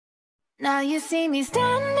Now you see me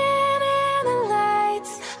standing in the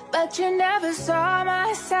lights, but you never saw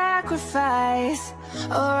my sacrifice,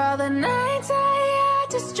 or all the nights I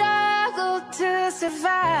had to struggle to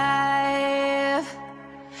survive.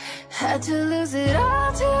 Had to lose it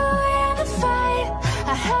all to win the fight.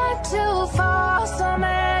 I had to fall so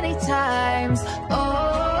many times.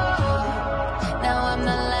 Oh, now I'm the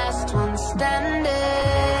last one standing.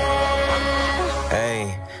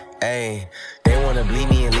 Hey, hey. They wanna bleed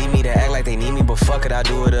me and leave me to act like they need me, but fuck it, I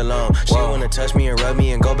do it alone. She wanna touch me and rub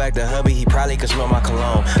me and go back to hubby, he probably could smell my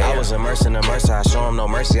cologne. I was immersed in mercy, I show him no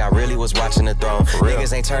mercy, I really was watching the throne.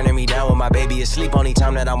 Niggas ain't turning me down when my baby is asleep on the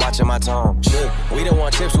time that I'm watching my tone. Look, we don't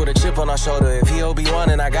want chips with a chip on our shoulder. If he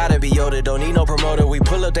Obi-Wan and I gotta be Yoda, don't need no promoter. We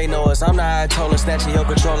pull up, they know us, I'm the Ayatollah, snatching your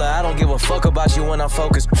controller. I don't give a fuck about you when I'm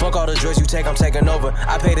focused. Fuck all the drugs you take, I'm taking over.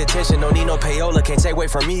 I paid attention, don't need no payola. Can't take away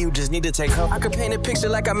from me, you just need to take cover. I could paint a picture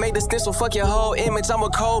like I made the stencil, fuck your whole image. I'm a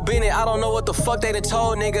cold Bennett, I don't know what the fuck they done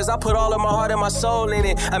told niggas. I put all of my heart and my soul in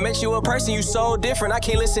it. I met you in person, you so different. I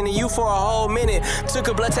can't listen to you for a whole minute. Took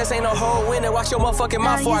a blood test, ain't no whole winner. Watch your motherfucking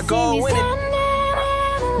mouth before I go win it.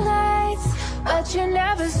 But you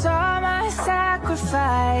never saw my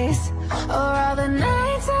sacrifice, or all the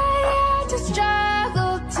nights I had to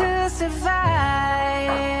struggle to survive.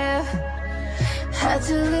 Had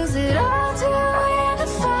to lose it all to win the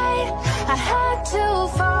fight. I had to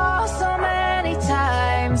fall so many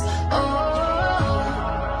times.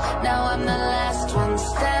 Oh, now I'm the last one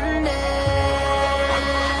standing.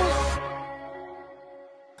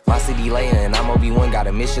 My city laying and I'm Obi-Wan, got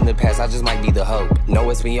a mission to pass, I just might be the hope. No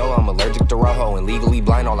SPO, I'm allergic to Rojo, and legally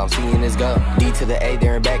blind, all I'm seeing is go. D to the A,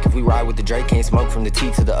 there and back, if we ride with the Drake, can't smoke from the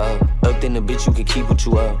T to the up. Up then the bitch, you can keep what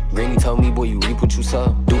you up. Granny told me, boy, you reap what you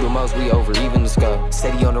sow. Do the most, we over, even the skull.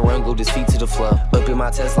 Steady on the run, glued his feet to the floor. Up in my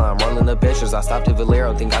Tesla, I'm rolling up extras, I stopped at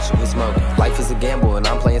Valero, think I should be smoking. Life is a gamble, and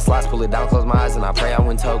I'm playing slots, pull it down, close my eyes, and I pray I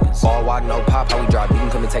win tokens. All wide, no pop, how we drop, you can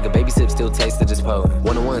come and take a baby sip, still taste of this potent.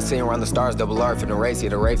 1-on-1, sitting around the stars, double R for the race,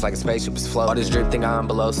 hit a race like a spaceship is floating. All this drip thing I'm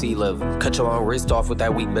below sea level. Cut your own wrist off with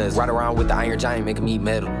that weak bezel. Ride around with the iron giant, making me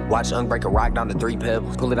metal. Watch Unk break a rock down to 3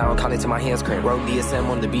 pebbles. Pull it out, count it till my hands cramp. Road DSM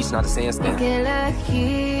on the beach, not a sandstand. Make it look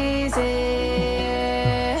easy,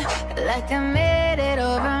 like I made it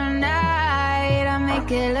overnight. I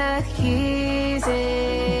make it look easy,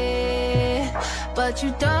 but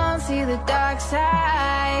you don't see the dark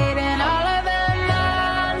side. And all of the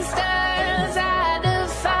monsters I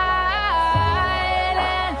defied,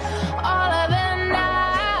 and all of the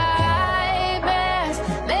nightmares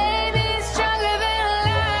made me stronger than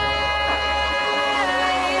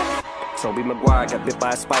life. Tobey Maguire got bit by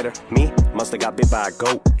a spider. Me? Musta got bit by a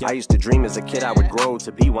goat. I used to dream as a kid I would grow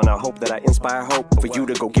to be one. I hope that I inspire hope for you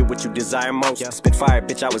to go get what you desire most. Spit fire,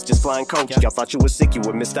 bitch, I was just flying coach. Y'all thought you were sick, you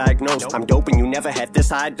were misdiagnosed. I'm dope and you never had this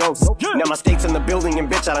high dose. Now my stakes in the building, and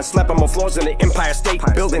bitch, I done slept on more floors than the Empire State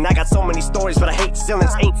Building. I got so many stories, but I hate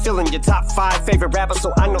ceilings. Ain't feeling your top 5 favorite rappers,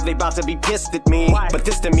 so I know they about to be pissed at me. But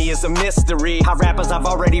this to me is a mystery. How rappers I've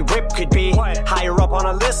already ripped could be higher up on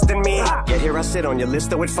a list than me. Yet here I sit on your list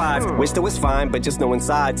though at 5. Wish though it's fine, but just know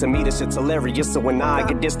inside, to me this shit's hilarious. So when I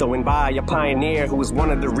get disto and by a pioneer who is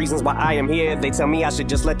one of the reasons why I am here, they tell me I should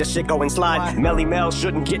just let the shit go and slide. Melly Mel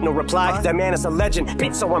shouldn't get no reply. That man is a legend,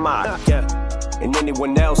 bitch, so am I. And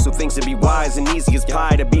anyone else who thinks it'd be wise and easy as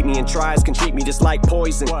pie to beat me and tries can treat me just like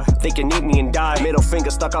poison. They can eat me and die. Middle finger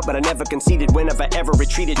stuck up, but I never conceded. Whenever ever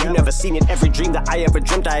retreated, you never seen it. Every dream that I ever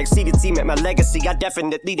dreamt, I exceeded. Cement my legacy, I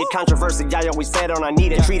definitely did. Controversy, I always said on I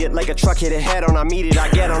need it. Treat it like a truck hit a head on, I meet it. I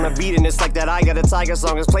get on a beat and it's like that I Got a Tiger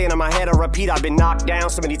song is playing in my head on repeat. I've been knocked down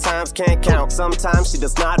so many times, can't count. Sometimes she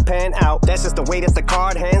does not pan out. That's just the way that the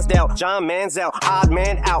card hands dealt. John Manziel, odd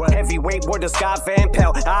man out. Heavyweight word to Scott Van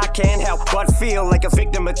Pelt. I can't help but feel like a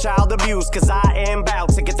victim of child abuse, cause I am about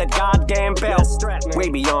to get that goddamn belt. Way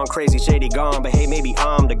beyond crazy, shady gone, but hey, maybe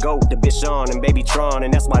I'm the GOAT, the Bichon and Babytron,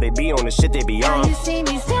 and that's why they be on the shit they be on. Now you see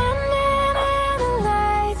me standing in the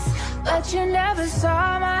lights, but you never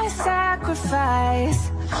saw my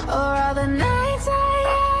sacrifice, or all the nights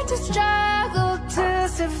I had to struggle to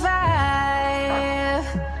survive.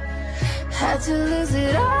 Had to lose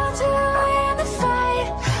it all